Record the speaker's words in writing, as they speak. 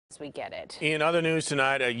We get it. In other news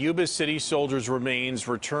tonight, a Yuba City soldier's remains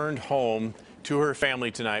returned home to her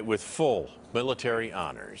family tonight with full military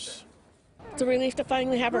honors. It's a relief to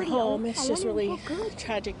finally have her home. It's just really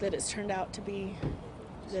tragic that it's turned out to be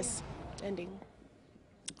this ending.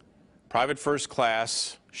 Private First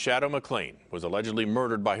Class Shadow McClaine was allegedly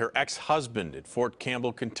murdered by her ex-husband at Fort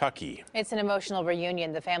Campbell, Kentucky. It's an emotional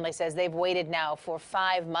reunion the family says they've waited now for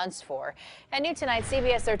 5 months for. And new tonight,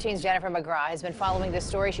 CBS 13's Jennifer McGraw has been following this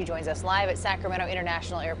story. She joins us live at Sacramento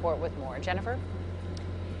International Airport with more. Jennifer?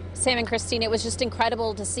 Sam and Christine, it was just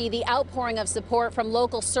incredible to see the outpouring of support from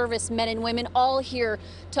local servicemen and women all here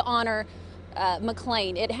to honor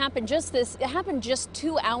McClaine. It happened just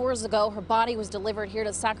 2 hours ago. Her body was delivered here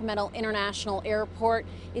to Sacramento International Airport.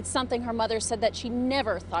 It's something her mother said that she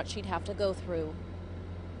never thought she'd have to go through.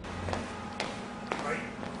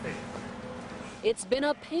 It's been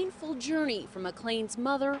a painful journey for McClaine's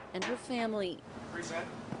mother and her family.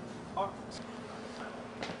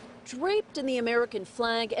 Draped in the American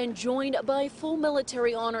flag and joined by full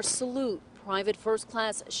military honor salute, Private First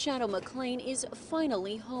Class Shadow McClaine is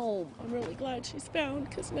finally home. I'm really glad she's found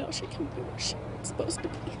because now she can be where she's supposed to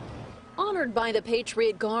be. Honored by the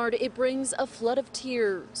Patriot Guard, it brings a flood of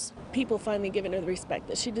tears. People finally giving her the respect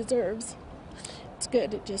that she deserves. It's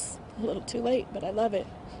good. It's just a little too late, but I love it.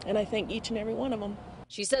 And I thank each and every one of them.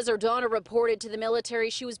 She says her daughter reported to the military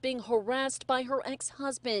she was being harassed by her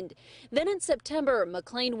ex-husband. Then in September,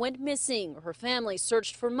 McClaine went missing. Her family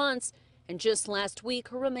searched for months, and just last week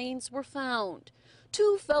her remains were found.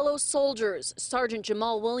 2 fellow soldiers, Sergeant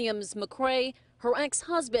Jamal Williams McCrae, her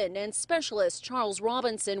ex-husband, and Specialist Charles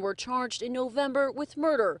Robinson were charged in November with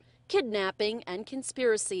murder, kidnapping, and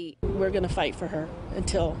conspiracy. We're going to fight for her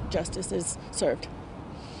until justice is served.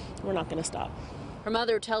 We're not going to stop. Her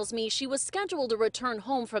mother tells me she was scheduled to return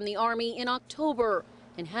home from the Army in October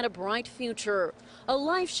and had a bright future, a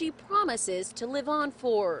life she promises to live on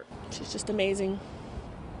for. She's just amazing.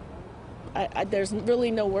 There's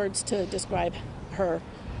really no words to describe her.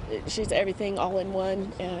 She's everything all in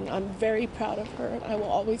one, and I'm very proud of her, and I will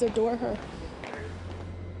always adore her.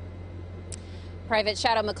 Private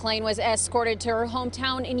Shadow McClaine was escorted to her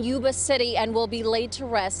hometown in Yuba City and will be laid to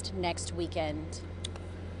rest next weekend.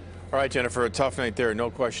 All right, Jennifer, a tough night there. No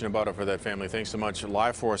question about it for that family. Thanks so much.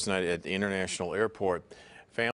 Live for us tonight at the International Airport.